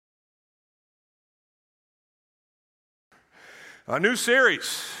A new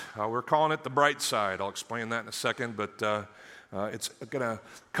series. We're calling it The Bright Side. I'll explain that in a second, but it's going to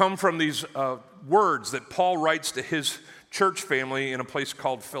come from these words that Paul writes to his church family in a place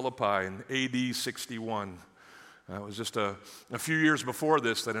called Philippi in AD 61. It was just a few years before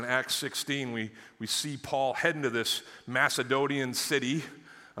this that in Acts 16 we see Paul head into this Macedonian city,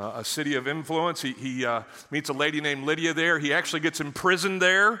 a city of influence. He meets a lady named Lydia there. He actually gets imprisoned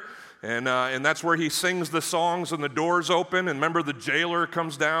there. And that's where he sings the songs and the doors open. And remember, the jailer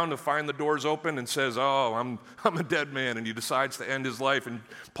comes down to find the doors open and says, "Oh, I'm a dead man." And he decides to end his life. And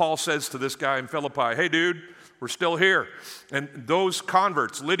Paul says to this guy in Philippi, "Hey, dude, we're still here." And those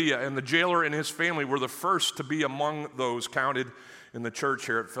converts, Lydia and the jailer and his family, were the first to be among those counted in the church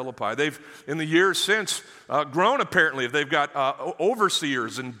here at Philippi. They've, in the years since, grown apparently. They've got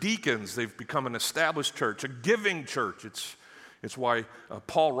overseers and deacons. They've become an established church, a giving church. It's why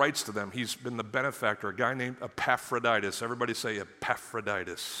Paul writes to them. He's been the benefactor, a guy named Epaphroditus. Everybody say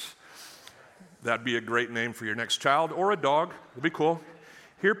Epaphroditus. That'd be a great name for your next child or a dog. It'd be cool.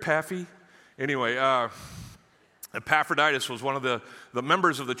 Here, Paffy. Anyway, Epaphroditus was one of the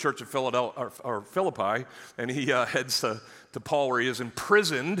members of the church of Philippi, and he heads to Paul where he is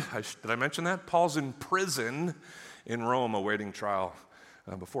imprisoned. Did I mention that? Paul's in prison in Rome awaiting trial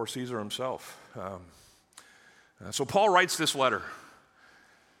before Caesar himself. So Paul writes this letter,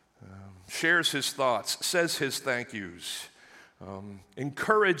 shares his thoughts, says his thank yous,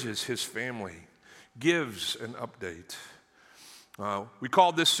 encourages his family, gives an update. We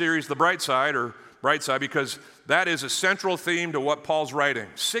called this series The Bright Side, or Bright Side, because that is a central theme to what Paul's writing.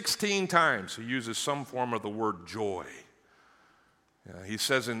 16 times he uses some form of the word joy. He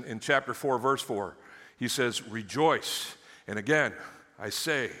says in chapter 4, verse 4, he says, "Rejoice." And again, I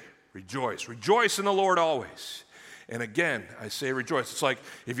say, rejoice. Rejoice in the Lord always. And again, I say rejoice. It's like,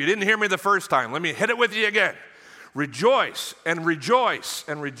 if you didn't hear me the first time, let me hit it with you again. Rejoice and rejoice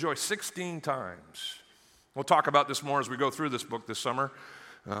and rejoice 16 times. We'll talk about this more as we go through this book this summer.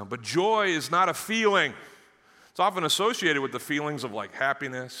 But joy is not a feeling. It's often associated with the feelings of like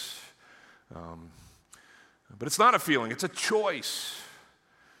happiness. But it's not a feeling, it's a choice.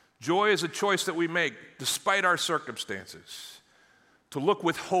 Joy is a choice that we make despite our circumstances, to look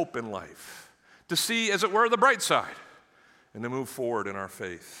with hope in life, to see, as it were, the bright side, and to move forward in our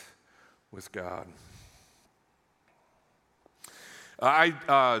faith with God.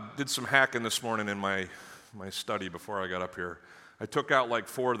 I did some hacking this morning in my study before I got up here. I took out like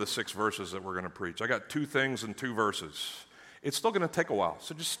 4 of the 6 verses that we're going to preach. I got 2 things and 2 verses. It's still going to take a while,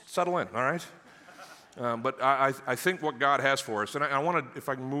 so just settle in, all right? But I think what God has for us, and I want to, if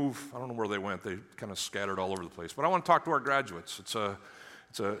I can move, I don't know where they went. They kind of scattered all over the place. But I want to talk to our graduates. It's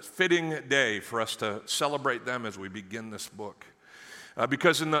a fitting day for us to celebrate them as we begin this book.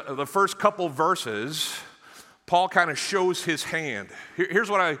 Because in the first couple verses, Paul kind of shows his hand. Here's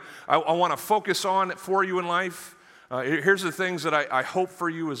what I want to focus on for you in life. Here's the things that I hope for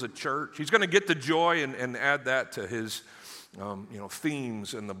you as a church. He's going to get the joy and add that to his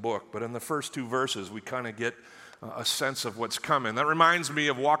themes in the book. But in the first 2 verses, we kind of get a sense of what's coming. That reminds me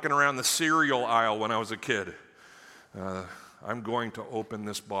of walking around the cereal aisle when I was a kid. I'm going to open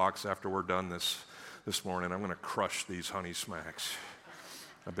this box after we're done this morning. I'm going to crush these Honey Smacks.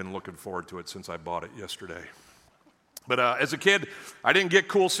 I've been looking forward to it since I bought it yesterday. But as a kid, I didn't get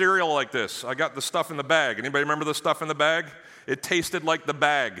cool cereal like this. I got the stuff in the bag. Anybody remember the stuff in the bag? It tasted like the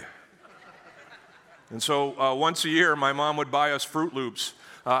bag. And so once a year, my mom would buy us Fruit Loops.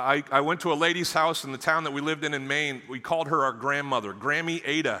 I went to a lady's house in the town that we lived in Maine. We called her our grandmother. Grammy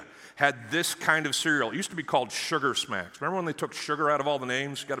Ada had this kind of cereal. It used to be called Sugar Smacks. Remember when they took sugar out of all the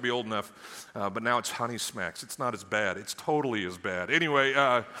names? You got to be old enough. But now it's Honey Smacks. It's not as bad. It's totally as bad. Anyway,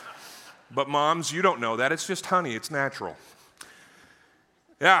 but moms, you don't know that. It's just honey. It's natural.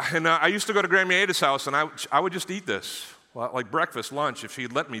 Yeah, and I used to go to Grammy Ada's house, and I would just eat this, like breakfast, lunch, if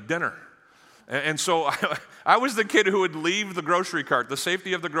she'd let me dinner. And so I was the kid who would leave the grocery cart, the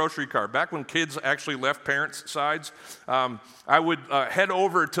safety of the grocery cart. Back when kids actually left parents' sides, I would head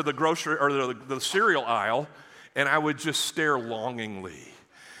over to the grocery or the cereal aisle, and I would just stare longingly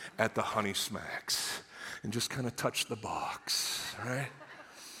at the Honey Smacks and just kind of touch the box, right?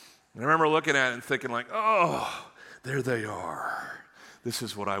 And I remember looking at it and thinking like, oh, there they are. This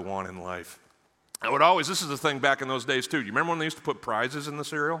is what I want in life. This is the thing back in those days too. Do you remember when they used to put prizes in the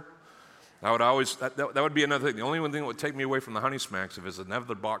cereal? That would be another thing. The only one thing that would take me away from the Honey Smacks is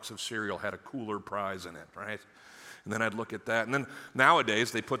another box of cereal had a cooler prize in it, right? And then I'd look at that. And then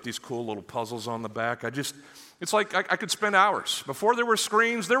nowadays, they put these cool little puzzles on the back. It's like I could spend hours. Before there were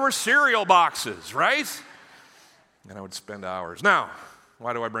screens, there were cereal boxes, right? And I would spend hours. Now,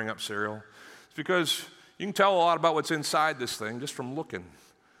 why do I bring up cereal? It's because You can tell a lot about what's inside this thing just from looking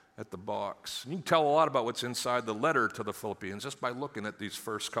at the box. You can tell a lot about what's inside the letter to the Philippians just by looking at these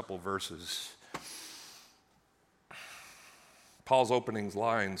first couple verses. Paul's opening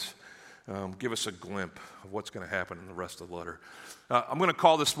lines give us a glimpse of what's going to happen in the rest of the letter. I'm going to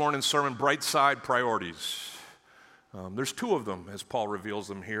call this morning's sermon Bright Side Priorities. There's two of them as Paul reveals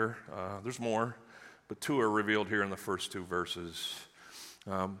them here. There's more, but two are revealed here in the first two verses.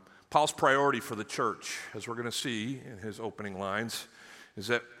 Paul's priority for the church, as we're going to see in his opening lines, is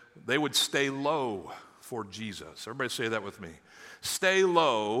that they would stay low for Jesus. Everybody say that with me. Stay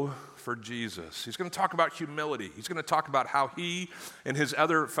low for Jesus. He's going to talk about humility. He's going to talk about how he and his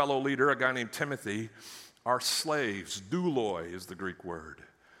other fellow leader, a guy named Timothy, are slaves. Douloi is the Greek word.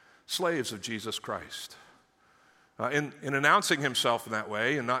 Slaves of Jesus Christ. In announcing himself in that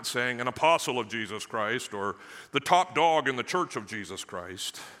way and not saying an apostle of Jesus Christ or the top dog in the church of Jesus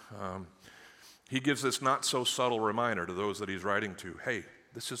Christ, he gives this not so subtle reminder to those that he's writing to. Hey,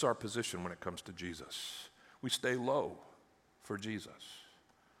 this is our position when it comes to Jesus. We stay low for Jesus.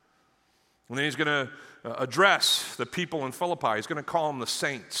 And then he's going to address the people in Philippi. He's going to call them the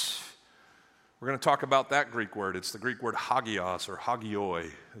saints. We're going to talk about that Greek word. It's the Greek word hagios, or hagioi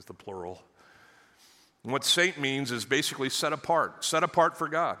is the plural. And what saint means is basically set apart for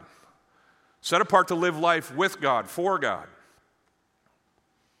God. Set apart to live life with God, for God.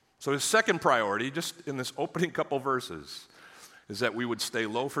 So his second priority, just in this opening couple verses, is that we would stay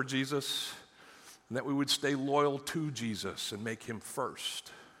low for Jesus and that we would stay loyal to Jesus and make him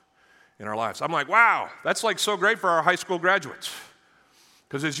first in our lives. I'm like, wow, that's like so great for our high school graduates.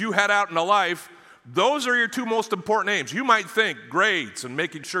 Because as you head out into life, those are your two most important aims. You might think grades and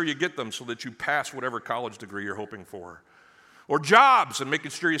making sure you get them so that you pass whatever college degree you're hoping for. Or jobs and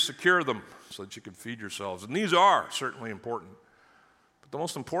making sure you secure them so that you can feed yourselves. And these are certainly important. But the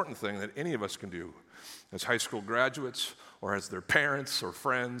most important thing that any of us can do as high school graduates or as their parents or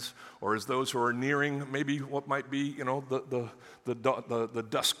friends or as those who are nearing maybe what might be, the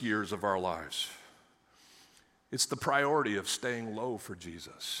dusk years of our lives. It's the priority of staying low for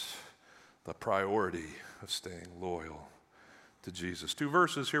Jesus. The priority of staying loyal to Jesus. 2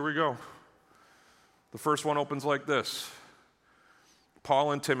 verses, here we go. The first one opens like this.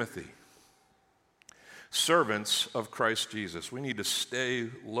 Paul and Timothy, servants of Christ Jesus. We need to stay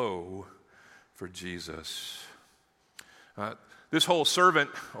low for Jesus. This whole servant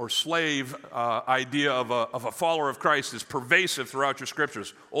or slave idea of a follower of Christ is pervasive throughout your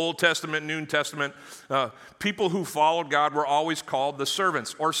scriptures. Old Testament, New Testament. People who followed God were always called the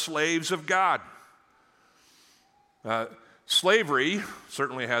servants or slaves of God. Slavery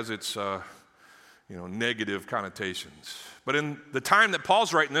certainly has its negative connotations. But in the time that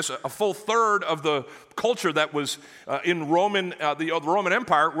Paul's writing this, a full third of the culture that was in the Roman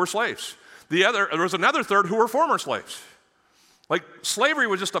Empire were slaves. There was another third who were former slaves. Like, slavery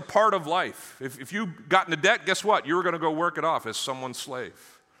was just a part of life. If you got into debt, guess what? You were going to go work it off as someone's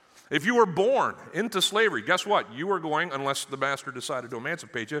slave. If you were born into slavery, guess what? You were going, unless the master decided to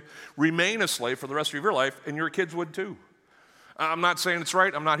emancipate you, remain a slave for the rest of your life, and your kids would too. I'm not saying it's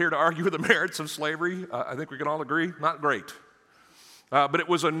right. I'm not here to argue the merits of slavery. I think we can all agree, not great. But it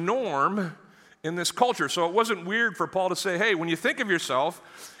was a norm in this culture. So it wasn't weird for Paul to say, hey, when you think of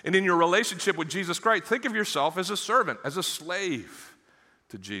yourself and in your relationship with Jesus Christ, think of yourself as a servant, as a slave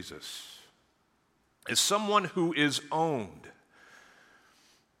to Jesus, as someone who is owned.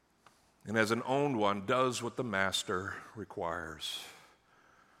 And as an owned one, does what the master requires.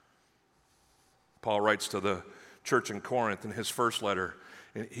 Paul writes to the church in Corinth in his first letter,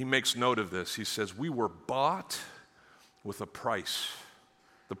 and he makes note of this. He says, we were bought with a price.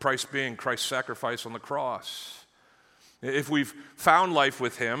 The price being Christ's sacrifice on the cross. If we've found life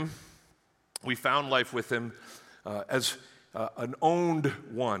with him, we found life with him as an owned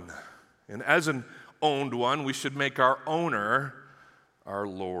one. And as an owned one, we should make our owner our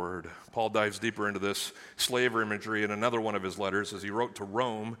Lord. Paul dives deeper into this slavery imagery in another one of his letters. As he wrote to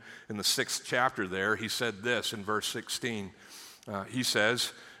Rome in the 6th chapter there, he said this in verse 16. He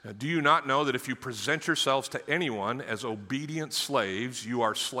says, do you not know that if you present yourselves to anyone as obedient slaves, you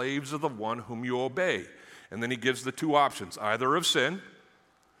are slaves of the one whom you obey? And then he gives the two options, either of sin,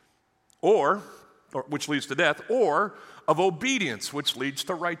 or which leads to death, or of obedience, which leads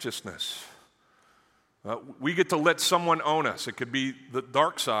to righteousness. We get to let someone own us. It could be the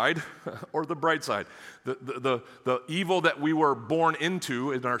dark side or the bright side, the evil that we were born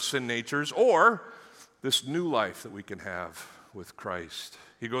into in our sin natures, or this new life that we can have with Christ.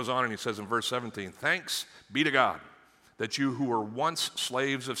 He goes on and he says in verse 17, thanks be to God that you who were once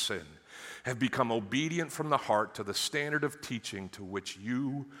slaves of sin have become obedient from the heart to the standard of teaching to which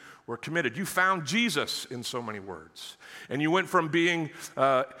you were committed. You found Jesus in so many words. And you went from being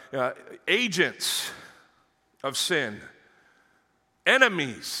agents of sin,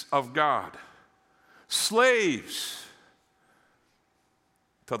 enemies of God, slaves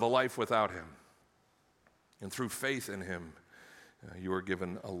to the life without him. And through faith in him, you are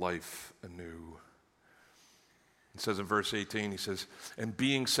given a life anew. It says in verse 18, he says, and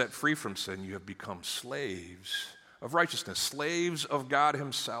being set free from sin, you have become slaves of righteousness, slaves of God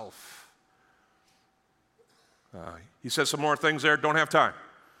himself. He says some more things there, don't have time.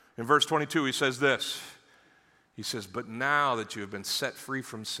 In verse 22, he says this. He says, but now that you have been set free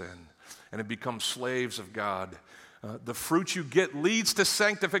from sin and have become slaves of God, the fruit you get leads to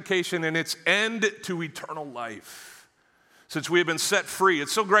sanctification and its end to eternal life. Since we have been set free.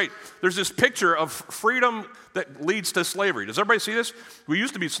 It's so great. There's this picture of freedom that leads to slavery. Does everybody see this? We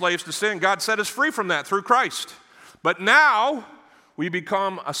used to be slaves to sin. God set us free from that through Christ. But now we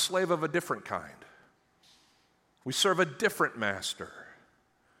become a slave of a different kind. We serve a different master.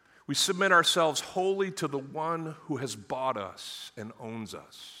 We submit ourselves wholly to the one who has bought us and owns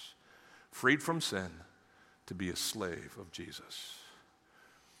us, freed from sin to be a slave of Jesus.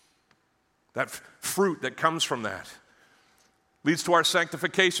 That fruit that comes from that leads to our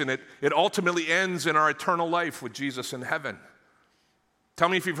sanctification. It ultimately ends in our eternal life with Jesus in heaven. Tell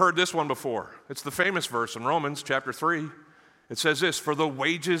me if you've heard this one before. It's the famous verse in Romans chapter 3. It says this, for the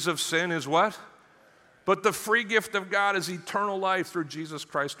wages of sin is what? But the free gift of God is eternal life through Jesus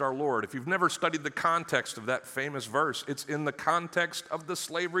Christ our Lord. If you've never studied the context of that famous verse, it's in the context of the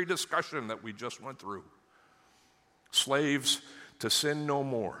slavery discussion that we just went through. Slaves to sin no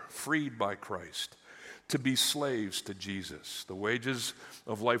more, freed by Christ, to be slaves to Jesus. The wages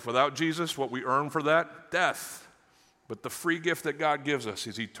of life without Jesus, what we earn for that? Death. But the free gift that God gives us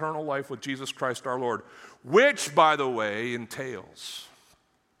is eternal life with Jesus Christ our Lord, which, by the way, entails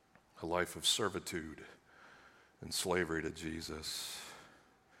a life of servitude and slavery to Jesus.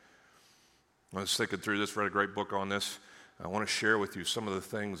 I was thinking through this, read a great book on this. I want to share with you some of the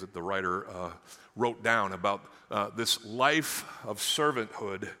things that the writer wrote down about this life of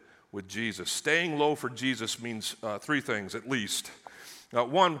servanthood with Jesus. Staying low for Jesus means three things at least.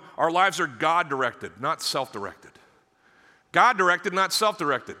 One, our lives are God-directed, not self-directed. God-directed, not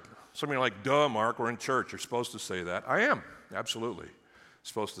self-directed. Some of you are like, duh, Mark, we're in church. You're supposed to say that. I am, absolutely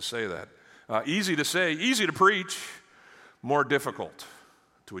supposed to say that. Easy to say, easy to preach, more difficult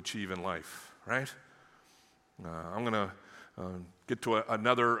to achieve in life, right? I'm going to get to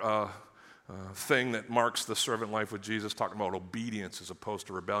another thing that marks the servant life with Jesus, talking about obedience as opposed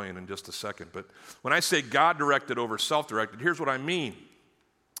to rebellion in just a second. But when I say God-directed over self-directed, here's what I mean.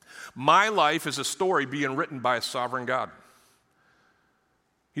 My life is a story being written by a sovereign God.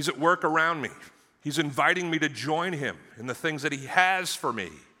 He's at work around me. He's inviting me to join him in the things that he has for me.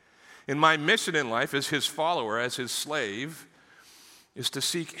 And my mission in life as his follower, as his slave, is to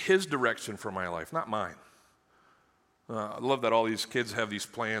seek his direction for my life, not mine. I love that all these kids have these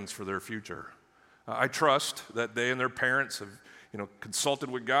plans for their future. I trust that they and their parents have, consulted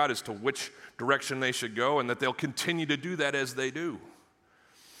with God as to which direction they should go, and that they'll continue to do that as they do.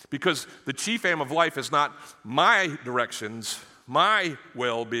 Because the chief aim of life is not my directions, my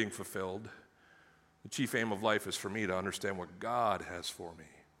will being fulfilled. The chief aim of life is for me to understand what God has for me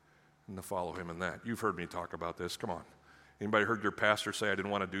and to follow him in that. You've heard me talk about this. Come on. Anybody heard your pastor say, I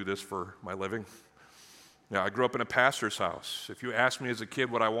didn't want to do this for my living? Yeah, I grew up in a pastor's house. If you asked me as a kid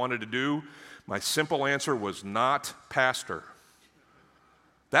what I wanted to do, my simple answer was not pastor.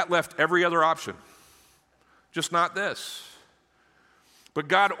 That left every other option, just not this. But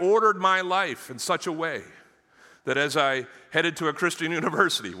God ordered my life in such a way that as I headed to a Christian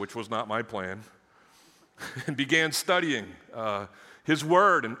university, which was not my plan, and began studying his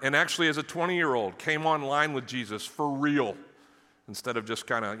word, and actually as a 20-year-old came online with Jesus for real, instead of just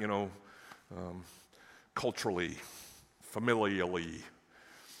kind of, culturally, familially.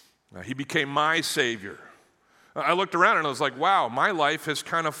 He became my Savior. I looked around and I was like, wow, my life has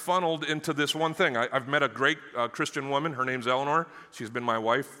kind of funneled into this one thing. I've met a great Christian woman. Her name's Eleanor. She's been my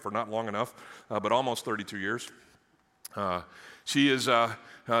wife for not long enough, but almost 32 years. She is the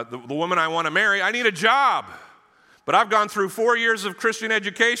woman I want to marry. I need a job, but I've gone through 4 years of Christian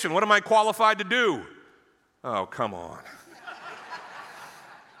education. What am I qualified to do? Oh, come on.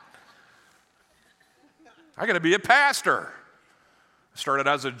 I got to be a pastor. I started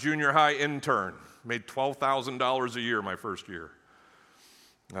as a junior high intern, made $12,000 a year my first year.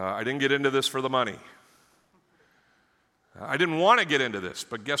 I didn't get into this for the money. I didn't want to get into this,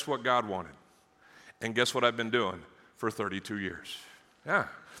 but guess what God wanted? And guess what I've been doing for 32 years? Yeah.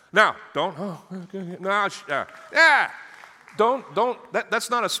 Now, don't, oh, okay, no, yeah. That's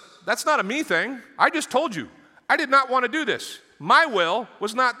not a me thing. I just told you, I did not want to do this. My will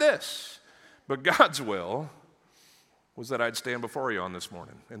was not this. But God's will was that I'd stand before you on this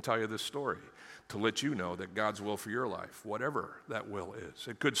morning and tell you this story to let you know that God's will for your life, whatever that will is.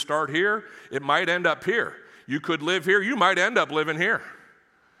 It could start here. It might end up here. You could live here. You might end up living here.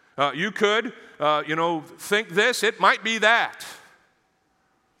 You could, think this. It might be that.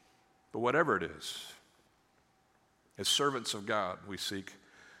 But whatever it is, as servants of God, we seek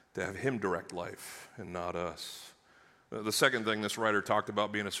to have Him direct life and not us. The second thing this writer talked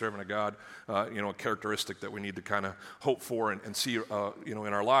about being a servant of God, a characteristic that we need to kind of hope for and see, in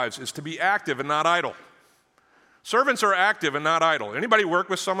our lives is to be active and not idle. Servants are active and not idle. Anybody work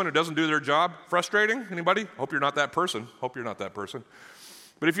with someone who doesn't do their job? Frustrating? Anybody? Hope you're not that person.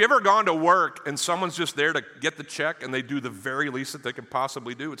 But if you've ever gone to work and someone's just there to get the check and they do the very least that they can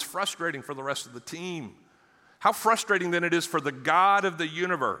possibly do, it's frustrating for the rest of the team. How frustrating then it is for the God of the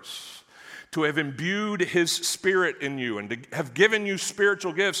universe to have imbued His Spirit in you and to have given you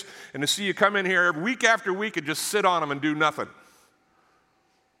spiritual gifts and to see you come in here week after week and just sit on them and do nothing.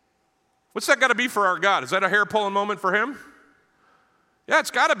 What's that got to be for our God? Is that a hair-pulling moment for Him? Yeah, it's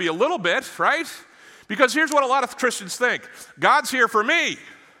got to be a little bit, right? Because here's what a lot of Christians think. God's here for me.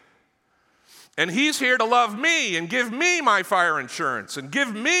 And He's here to love me and give me my fire insurance and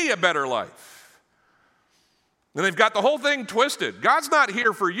give me a better life. And they've got the whole thing twisted. God's not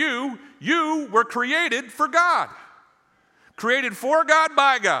here for you. You were created for God. Created for God,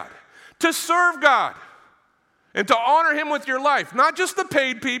 by God. To serve God. And to honor Him with your life. Not just the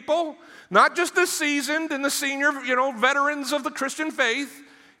paid people. Not just the seasoned and the senior, veterans of the Christian faith.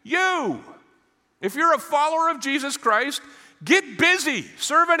 You. If you're a follower of Jesus Christ, get busy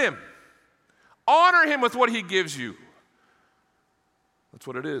serving Him. Honor Him with what He gives you. That's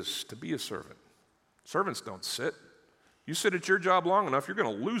what it is to be a servant. Servants don't sit. You sit at your job long enough, you're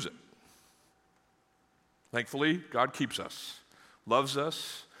going to lose it. Thankfully, God keeps us, loves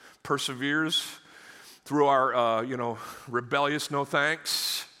us, perseveres through our, rebellious no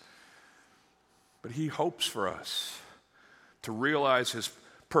thanks. But He hopes for us to realize His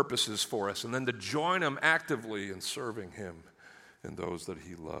purposes for us and then to join Him actively in serving Him and those that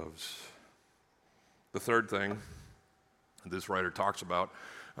He loves. The third thing this writer talks about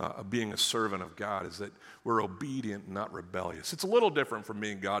being a servant of God is that we're obedient, not rebellious. It's a little different from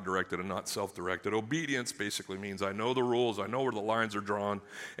being God-directed and not self-directed. Obedience basically means I know the rules, I know where the lines are drawn,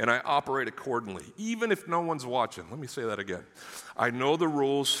 and I operate accordingly, even if no one's watching. Let me say that again. I know the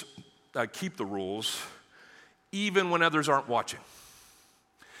rules, I keep the rules, even when others aren't watching.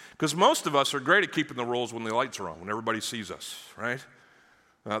 Because most of us are great at keeping the rules when the lights are on, when everybody sees us, right?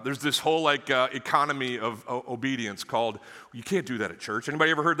 There's this whole economy of obedience called, you can't do that at church. Anybody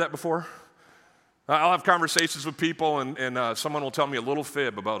ever heard that before? I'll have conversations with people and someone will tell me a little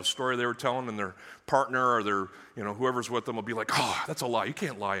fib about a story they were telling and their partner or their, whoever's with them will be like, oh, that's a lie. You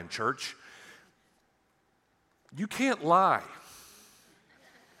can't lie in church. You can't lie.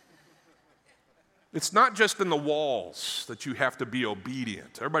 It's not just in the walls that you have to be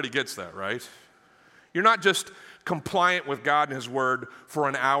obedient. Everybody gets that, right? You're not just compliant with God and His Word for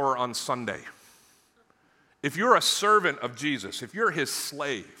an hour on Sunday. If you're a servant of Jesus, if you're His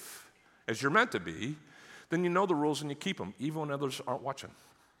slave, as you're meant to be, then you know the rules and you keep them, even when others aren't watching.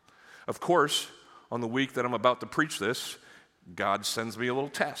 Of course, on the week that I'm about to preach this, God sends me a little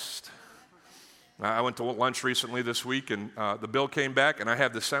test. I went to lunch recently this week, and the bill came back, and I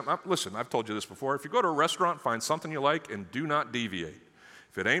had the same. Listen, I've told you this before. If you go to a restaurant, find something you like, and do not deviate.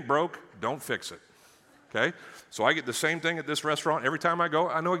 If it ain't broke, don't fix it. Okay? So I get the same thing at this restaurant. Every time I go,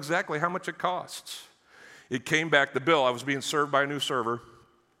 I know exactly how much it costs. It came back, the bill, I was being served by a new server.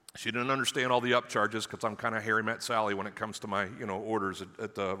 She didn't understand all the upcharges because I'm kind of Harry Met Sally when it comes to my, orders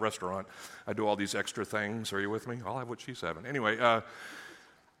at the restaurant. I do all these extra things. Are you with me? I'll have what she's having. Anyway,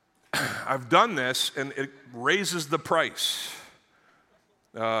 I've done this, and it raises the price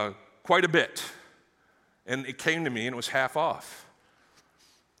quite a bit. And it came to me, and it was half off.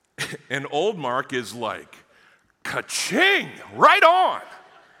 And old Mark is like, ka-ching, right on.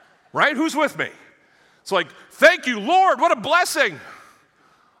 Right? Who's with me? It's like, thank you, Lord, what a blessing.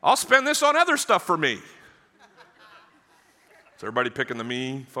 I'll spend this on other stuff for me. Is everybody picking the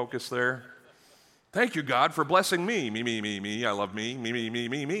me focus there? Thank you, God, for blessing me. Me. I love me.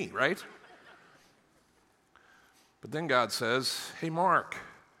 Me, right? But then God says, hey, Mark,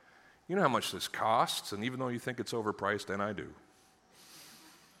 you know how much this costs, and even though you think it's overpriced, and I do,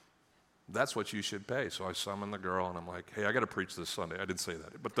 that's what you should pay. So I summon the girl, and I'm like, hey, I got to preach this Sunday. I didn't say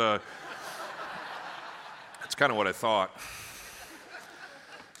that, but that's kind of what I thought.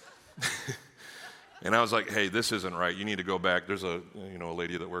 And I was like, hey, this isn't right. You need to go back. There's a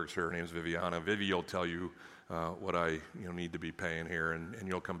lady that works here. Her name's Viviana. Vivi will tell you what I need to be paying here, and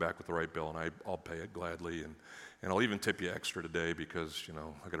you'll come back with the right bill, and I'll pay it gladly, and I'll even tip you extra today because,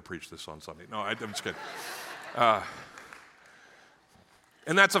 I got to preach this on Sunday. No, I'm just kidding.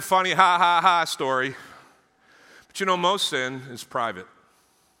 And that's a funny ha story. But most sin is private.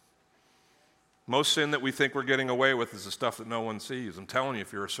 Most sin that we think we're getting away with is the stuff that no one sees. I'm telling you,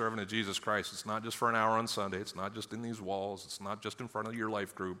 if you're a servant of Jesus Christ, it's not just for an hour on Sunday. It's not just in these walls. It's not just in front of your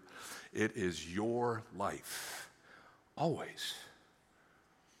life group. It is your life, always.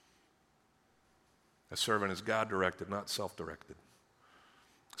 A servant is God-directed, not self-directed.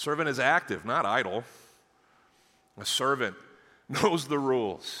 A servant is active, not idle. A servant knows the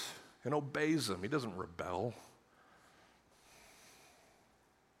rules and obeys them. He doesn't rebel.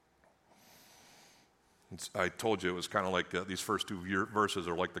 I told you it was kind of like these first two verses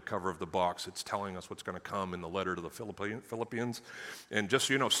are like the cover of the box. It's telling us what's going to come in the letter to the Philippians. And just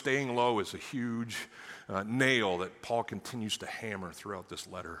so you know, staying low is a huge nail that Paul continues to hammer throughout this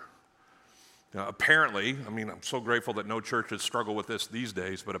letter. Now, apparently, I'm so grateful that no churches struggle with this these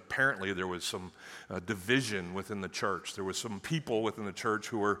days, but apparently there was some division within the church. There was some people within the church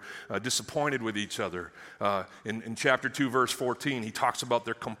who were disappointed with each other. In chapter 2, verse 14, he talks about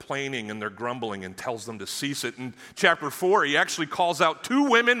their complaining and their grumbling and tells them to cease it. In chapter 4, he actually calls out 2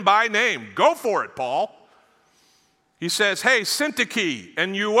 women by name. Go for it, Paul. He says, hey, Syntyche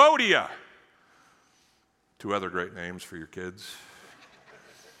and Euodia. 2 other great names for your kids.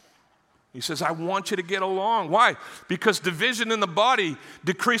 He says, I want you to get along. Why? Because division in the body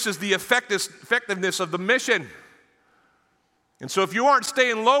decreases the effectiveness of the mission. And so if you aren't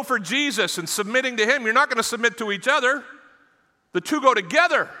staying low for Jesus and submitting to him, you're not going to submit to each other. The two go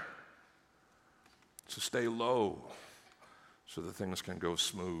together. So stay low so that things can go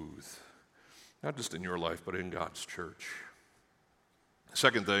smooth. Not just in your life, but in God's church. The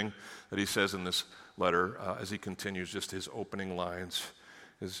second thing that he says in this letter, as he continues just his opening lines,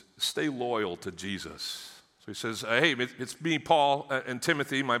 is stay loyal to Jesus. So he says, hey, it's me, Paul, and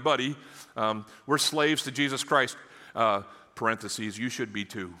Timothy, my buddy. We're slaves to Jesus Christ. Parentheses, you should be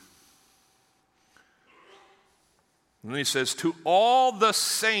too. And then he says, to all the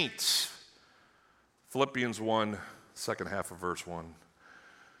saints, Philippians 1, second half of verse 1.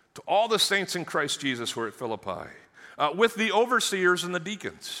 To all the saints in Christ Jesus who are at Philippi, with the overseers and the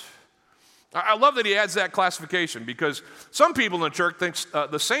deacons. I love that he adds that classification because some people in the church think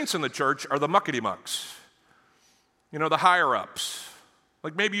the saints in the church are the muckety-mucks, the higher-ups.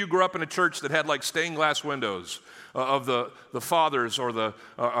 Like maybe you grew up in a church that had like stained glass windows of the fathers or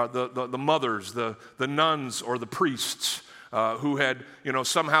the mothers, the nuns or the priests who had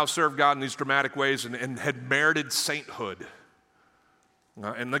somehow served God in these dramatic ways and had merited sainthood.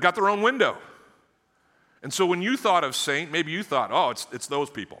 And they got their own window. And so when you thought of saint, maybe you thought, oh, it's those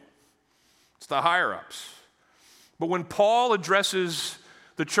people. It's the higher-ups. But when Paul addresses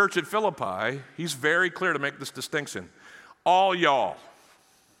the church at Philippi, he's very clear to make this distinction. All y'all.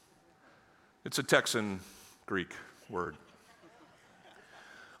 It's a Texan Greek word.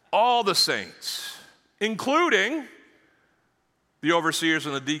 All the saints, including the overseers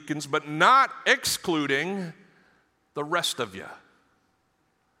and the deacons, but not excluding the rest of you.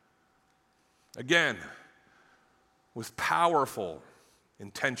 Again, with powerful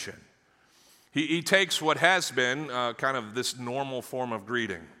intention. He takes what has been kind of this normal form of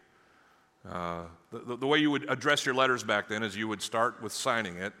greeting. The way you would address your letters back then is you would start with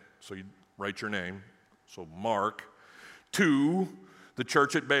signing it. So you'd write your name. So Mark. To the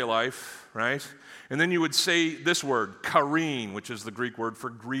church at Bay Life, right? And then you would say this word, charin, which is the Greek word for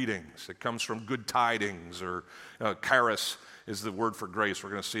greetings. It comes from good tidings, or charis is the word for grace. We're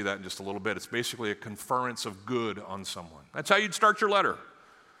going to see that in just a little bit. It's basically a conference of good on someone. That's how you'd start your letter.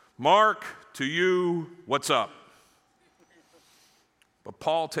 Mark, to you, what's up? But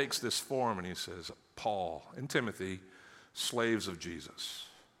Paul takes this form and he says, Paul and Timothy, slaves of Jesus.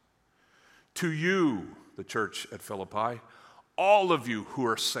 To you, the church at Philippi, all of you who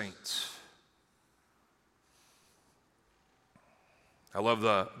are saints. I love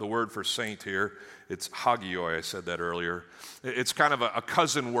the word for saint here. It's hagioi, I said that earlier. It's kind of a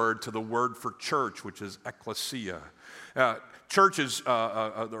cousin word to the word for church, which is ekklesia. Church is,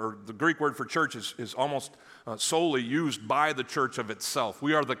 or the Greek word for church is almost solely used by the church of itself.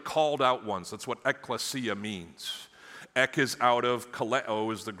 We are the called out ones. That's what ekklesia means. Ek is out of,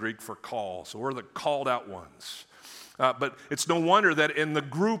 kaleo is the Greek for call. So we're the called out ones. But it's no wonder that in the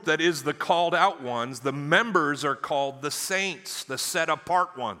group that is the called out ones, the members are called the saints, the set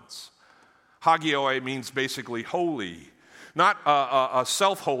apart ones. Hagioi means basically holy. Not a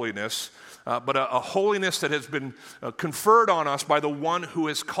self-holiness, but a holiness that has been conferred on us by the one who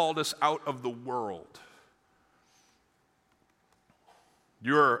has called us out of the world.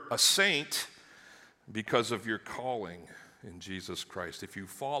 You're a saint because of your calling in Jesus Christ. If you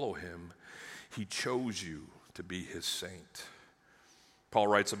follow him, he chose you to be his saint. Paul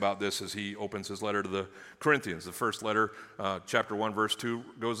writes about this as he opens his letter to the Corinthians. The first letter, chapter 1, verse 2,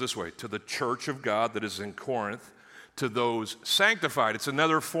 goes this way: to the church of God that is in Corinth, to those sanctified. It's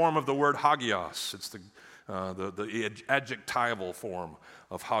another form of the word hagios. It's the adjectival form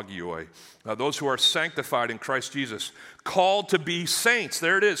of hagioi. Those who are sanctified in Christ Jesus, called to be saints.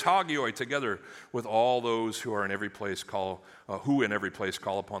 There it is, hagioi, together with all those who are in every place call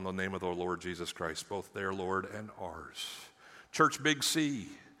upon the name of the Lord Jesus Christ, both their Lord and ours. Church Big C,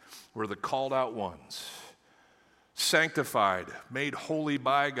 we're the called out ones, sanctified, made holy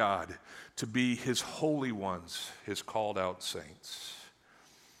by God to be his holy ones, his called out saints.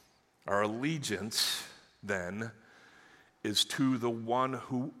 Our allegiance, then, is to the one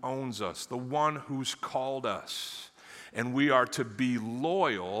who owns us, the one who's called us. And we are to be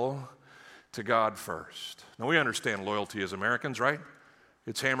loyal to God first. Now, we understand loyalty as Americans, right?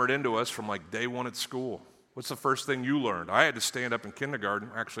 It's hammered into us from like day one at school. What's the first thing you learned? I had to stand up in kindergarten.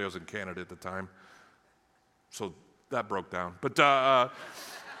 Actually, I was in Canada at the time, so that broke down. But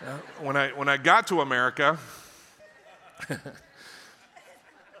when I got to America,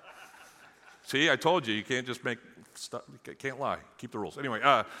 see, I told you, you can't just make stuff, you can't lie. Keep the rules. Anyway,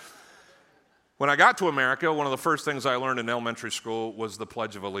 when I got to America, one of the first things I learned in elementary school was the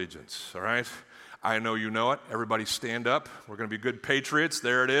Pledge of Allegiance, all right? I know you know it. Everybody stand up. We're going to be good patriots.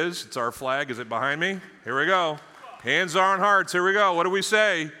 There it is. It's our flag. Is it behind me? Here we go. Hands are on hearts. Here we go. What do we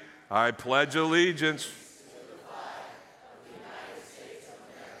say? I pledge allegiance to the flag of the United States of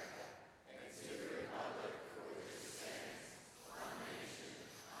America and to the republic for which it stands, one nation,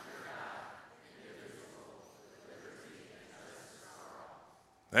 under God, indivisible, with liberty and justice for all.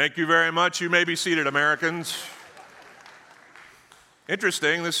 Thank you very much. You may be seated, Americans.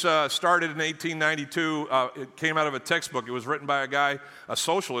 Interesting, this started in 1892. It came out of a textbook. It was written by a guy, a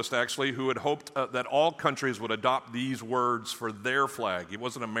socialist actually, who had hoped that all countries would adopt these words for their flag. It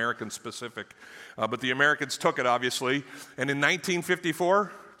wasn't American specific, but the Americans took it, obviously. And in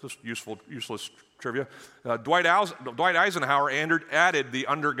 1954, just useless trivia, Dwight Eisenhower added the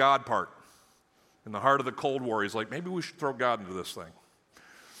under God part. In the heart of the Cold War, he's like, maybe we should throw God into this thing.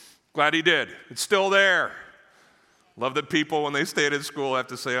 Glad he did. It's still there. Love that people, when they stayed in school, have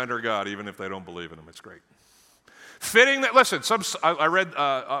to say under God, even if they don't believe in him. It's great. Fitting that, listen, I read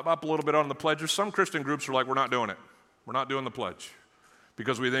up a little bit on the pledge. Some Christian groups are like, we're not doing it. We're not doing the pledge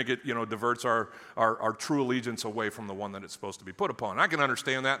because we think it, diverts our true allegiance away from the one that it's supposed to be put upon. I can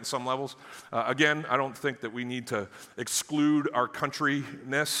understand that in some levels. Again, I don't think that we need to exclude our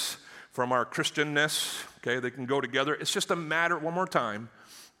countryness from our Christianness. Okay, they can go together. It's just a matter, one more time,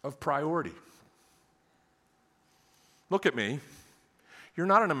 of priority. Look at me. You're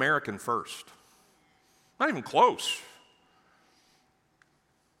not an American first. Not even close.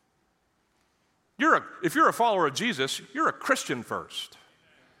 If you're a follower of Jesus, you're a Christian first.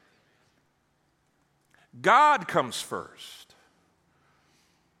 God comes first.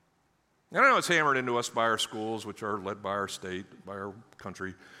 And I know it's hammered into us by our schools, which are led by our state, by our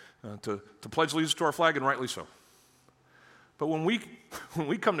country, to pledge allegiance to our flag, and rightly so. But when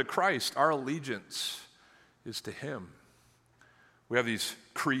we come to Christ, our allegiance is to him. We have these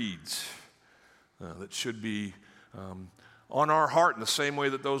creeds that should be on our heart in the same way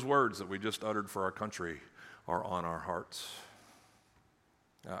that those words that we just uttered for our country are on our hearts.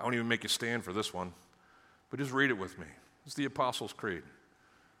 I won't even make you stand for this one, but just read it with me. It's the Apostles' Creed.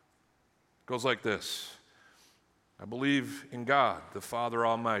 It goes like this: I believe in God, the Father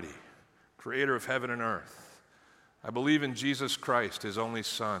Almighty, creator of heaven and earth. I believe in Jesus Christ, his only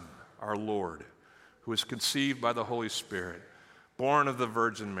Son, our Lord, who was conceived by the Holy Spirit, born of the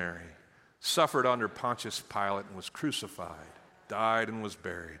Virgin Mary, suffered under Pontius Pilate and was crucified, died and was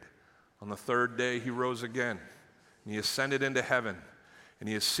buried. On the third day he rose again, and he ascended into heaven, and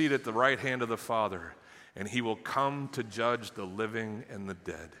he is seated at the right hand of the Father, and he will come to judge the living and the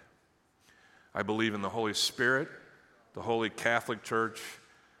dead. I believe in the Holy Spirit, the Holy Catholic Church,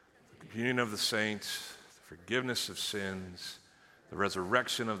 the communion of the saints, the forgiveness of sins, the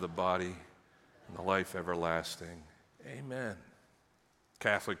resurrection of the body, and the life everlasting. Amen.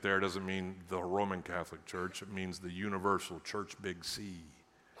 Catholic there doesn't mean the Roman Catholic Church. It means the universal Church Big C.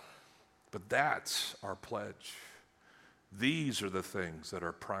 But that's our pledge. These are the things that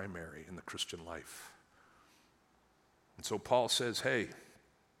are primary in the Christian life. And so Paul says, hey,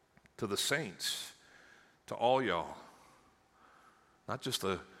 to the saints, to all y'all, not just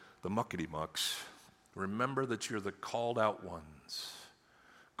the muckety-mucks. Remember that you're the called out ones,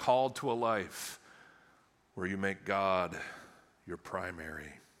 called to a life where you make God your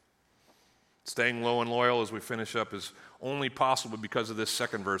primary. Staying low and loyal as we finish up is only possible because of this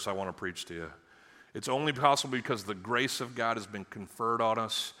second verse I want to preach to you. It's only possible because the grace of God has been conferred on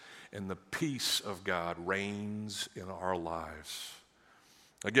us and the peace of God reigns in our lives.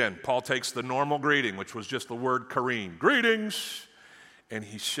 Again, Paul takes the normal greeting, which was just the word kareen, greetings, and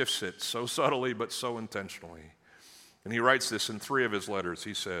he shifts it so subtly but so intentionally. And he writes this in 3 of his letters.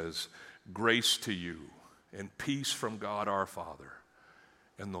 He says, grace to you and peace from God our Father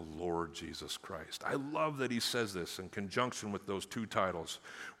and the Lord Jesus Christ. I love that he says this in conjunction with those 2 titles.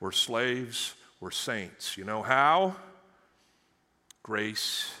 We're slaves, we're saints. You know how?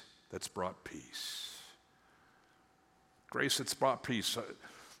 Grace that's brought peace. Grace that's brought peace.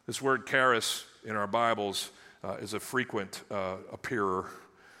 This word charis in our Bibles is a frequent appearer.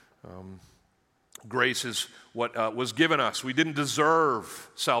 Grace is what was given us. We didn't deserve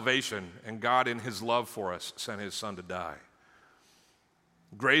salvation, and God in his love for us sent his son to die.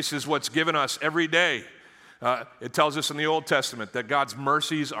 Grace is what's given us every day. It tells us in the Old Testament that God's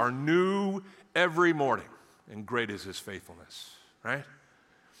mercies are new every morning, and great is his faithfulness, right?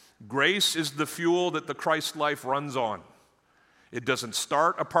 Grace is the fuel that the Christ life runs on. It doesn't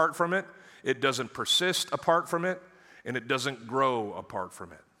start apart from it, it doesn't persist apart from it, and it doesn't grow apart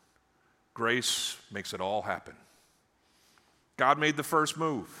from it. Grace makes it all happen. God made the first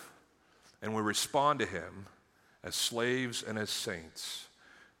move, and we respond to him as slaves and as saints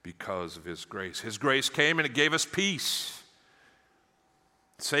because of his grace. His grace came and it gave us peace.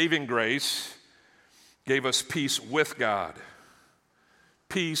 Saving grace gave us peace with God.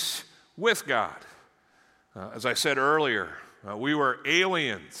 Peace with God. As I said earlier, we were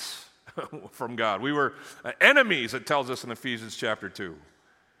aliens from God. We were enemies, it tells us in Ephesians chapter 2.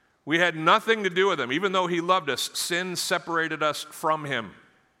 We had nothing to do with him. Even though he loved us, sin separated us from him.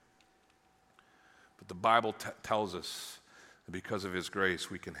 But the Bible tells us that because of his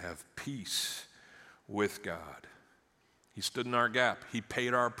grace, we can have peace with God. He stood in our gap. He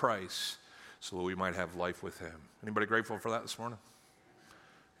paid our price so that we might have life with him. Anybody grateful for that this morning?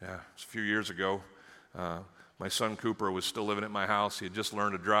 Yeah, it was a few years ago. My son Cooper was still living at my house. He had just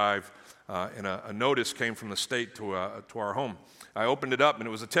learned to drive, and a notice came from the state to our home. I opened it up, and it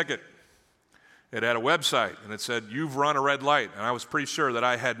was a ticket. It had a website, and it said, "You've run a red light." And I was pretty sure that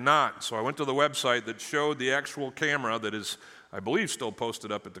I had not. So I went to the website that showed the actual camera that is, I believe, still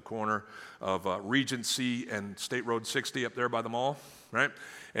posted up at the corner of Regency and State Road 60 up there by the mall, right?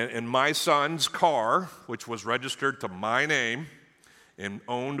 And my son's car, which was registered to my name and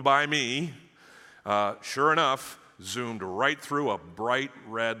owned by me, sure enough, zoomed right through a bright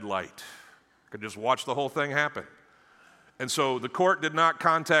red light. I could just watch the whole thing happen. And so the court did not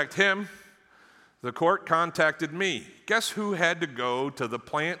contact him. The court contacted me. Guess who had to go to the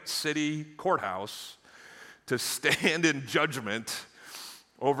Plant City courthouse to stand in judgment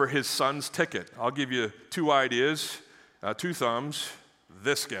over his son's ticket? I'll give you 2 ideas, 2 thumbs.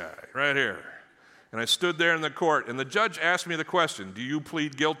 This guy right here. And I stood there in the court, and the judge asked me the question, do you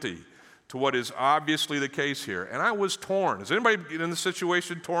plead guilty to what is obviously the case here? And I was torn. Is anybody in this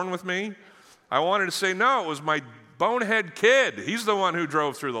situation torn with me? I wanted to say, no, it was my bonehead kid. He's the one who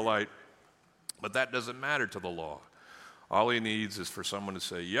drove through the light. But that doesn't matter to the law. All he needs is for someone to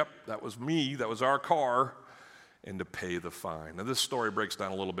say, yep, that was me, that was our car, and to pay the fine. Now, this story breaks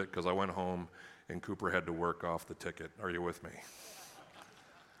down a little bit because I went home and Cooper had to work off the ticket. Are you with me?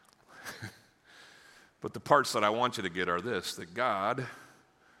 But the parts that I want you to get are this, that God,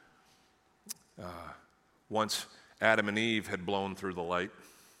 once Adam and Eve had blown through the light,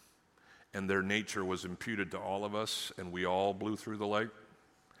 and their nature was imputed to all of us, and we all blew through the light,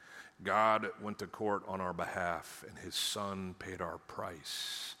 God went to court on our behalf, and his son paid our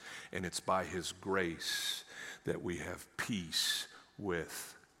price. And it's by his grace that we have peace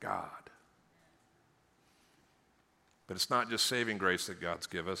with God. But it's not just saving grace that God's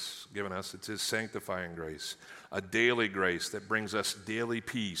given us, it's his sanctifying grace, a daily grace that brings us daily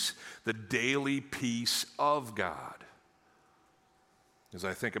peace, the daily peace of God. As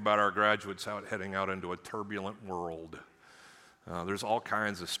I think about our graduates heading out into a turbulent world, there's all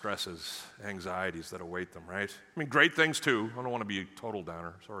kinds of stresses, anxieties that await them, right? I mean, great things too. I don't want to be a total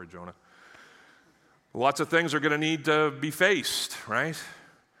downer. Sorry, Jonah. Lots of things are going to need to be faced, right?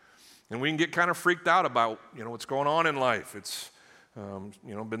 And we can get kind of freaked out about, what's going on in life. It's,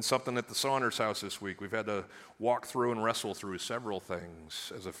 been something at the Saunders house this week. We've had to walk through and wrestle through several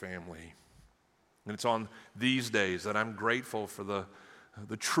things as a family. And it's on these days that I'm grateful for the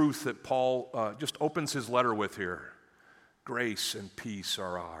truth that Paul just opens his letter with here. Grace and peace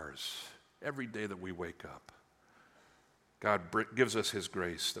are ours every day that we wake up. God gives us his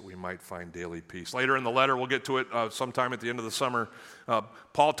grace that we might find daily peace. Later in the letter, we'll get to it sometime at the end of the summer,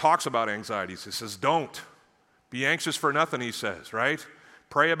 Paul talks about anxieties. He says, don't be anxious for nothing, he says, right?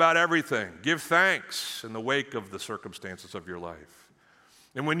 Pray about everything. Give thanks in the wake of the circumstances of your life.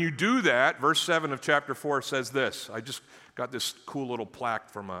 And when you do that, verse 7 of chapter 4 says this. I just got this cool little plaque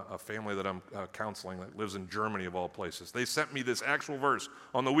from a family that I'm counseling that lives in Germany, of all places. They sent me this actual verse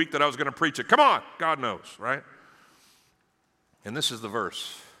on the week that I was going to preach it. Come on, God knows, right? And this is the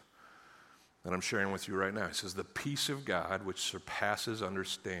verse that I'm sharing with you right now. It says, the peace of God, which surpasses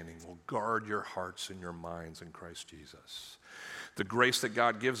understanding, will guard your hearts and your minds in Christ Jesus. The grace that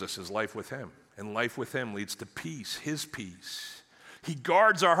God gives us is life with him, and life with him leads to peace, his peace. He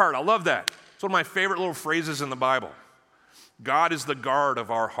guards our heart. I love that. It's one of my favorite little phrases in the Bible. God is the guard of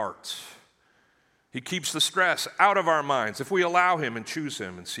our hearts. He keeps the stress out of our minds if we allow him and choose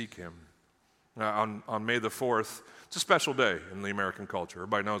him and seek him. On May the 4th, it's a special day in the American culture.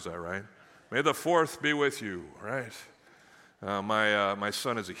 Everybody knows that, right? May the 4th be with you, right? My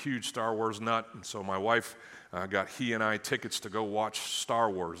son is a huge Star Wars nut, and so my wife got he and I tickets to go watch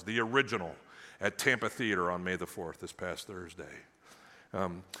Star Wars, the original, at Tampa Theater on May the 4th this past Thursday.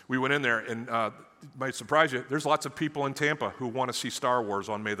 We went in there, and it might surprise you, there's lots of people in Tampa who want to see Star Wars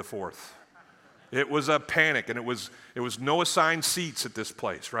on May the 4th. It was a panic, and it was no assigned seats at this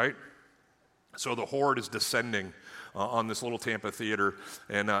place, right? So the horde is descending on this little Tampa theater,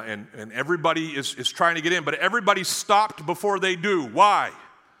 and everybody is trying to get in, but everybody stopped before they do. Why?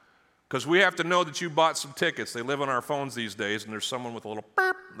 Because we have to know that you bought some tickets. They live on our phones these days, and there's someone with a little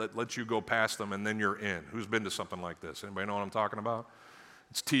beep that lets you go past them, and then you're in. Who's been to something like this? Anybody know what I'm talking about?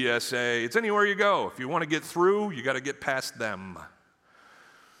 It's TSA. It's anywhere you go. If you want to get through, you got to get past them.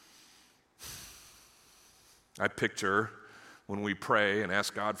 I picture when we pray and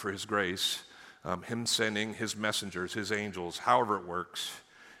ask God for his grace, him sending his messengers, his angels, however it works,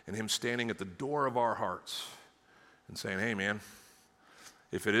 and him standing at the door of our hearts and saying, hey, man,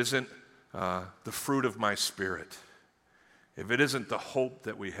 if it isn't the fruit of my spirit, if it isn't the hope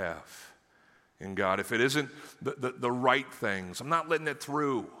that we have in God, if it isn't the right things, I'm not letting it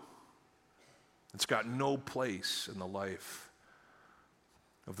through. It's got no place in the life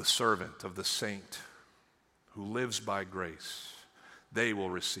of the servant, of the saint who lives by grace. They will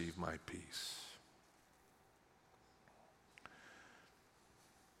receive my peace.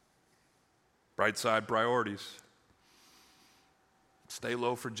 Bright side priorities. Stay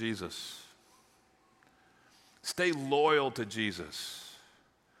low for Jesus. Stay loyal to Jesus.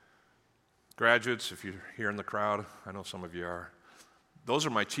 Graduates, if you're here in the crowd, I know some of you are. Those are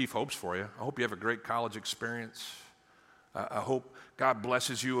my chief hopes for you. I hope you have a great college experience. I hope God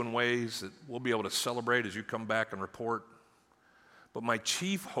blesses you in ways that we'll be able to celebrate as you come back and report. But my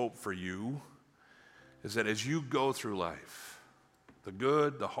chief hope for you is that as you go through life, the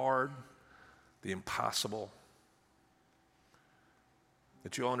good, the hard, the impossible,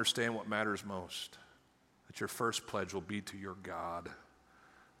 that you'll understand what matters most, that your first pledge will be to your God,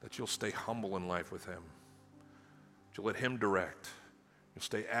 that you'll stay humble in life with him, that you'll let him direct, you'll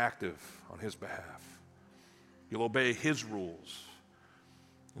stay active on his behalf, you'll obey his rules,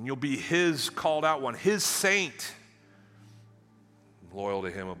 and you'll be his called out one, his saint, loyal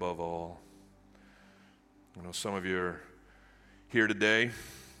to him above all. I know some of you are here today,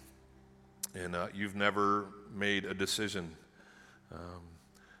 and you've never made a decision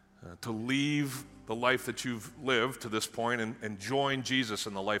to leave the life that you've lived to this point and join Jesus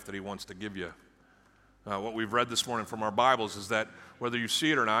in the life that he wants to give you. What we've read this morning from our Bibles is that whether you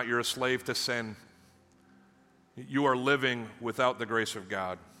see it or not, you're a slave to sin. You are living without the grace of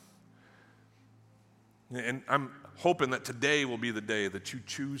God. And I'm hoping that today will be the day that you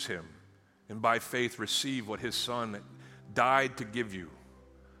choose him and by faith receive what his son died to give you,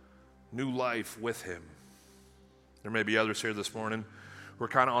 new life with him. There may be others here this morning who are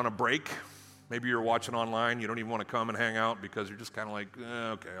kind of on a break. Maybe you're watching online. You don't even want to come and hang out because you're just kind of like,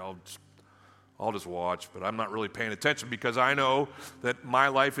 okay, I'll just watch. But I'm not really paying attention because I know that my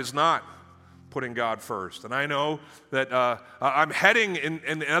life is not putting God first. And I know that I'm heading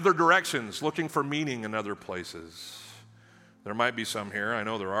in other directions, looking for meaning in other places. There might be some here, I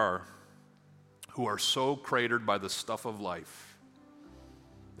know there are, who are so cratered by the stuff of life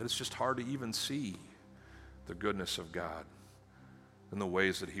that it's just hard to even see the goodness of God and the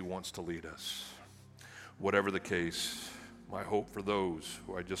ways that he wants to lead us. Whatever the case, my hope for those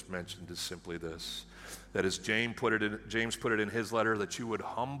who I just mentioned is simply this, that as James put it in his letter, that you would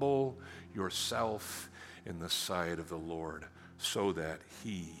humble yourself in the sight of the Lord so that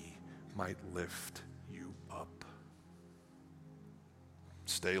he might lift you up.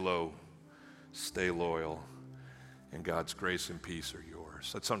 Stay low, stay loyal, and God's grace and peace are yours.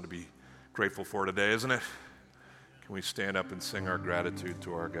 That's something to be grateful for today, isn't it? Can we stand up and sing our gratitude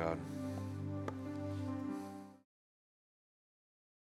to our God?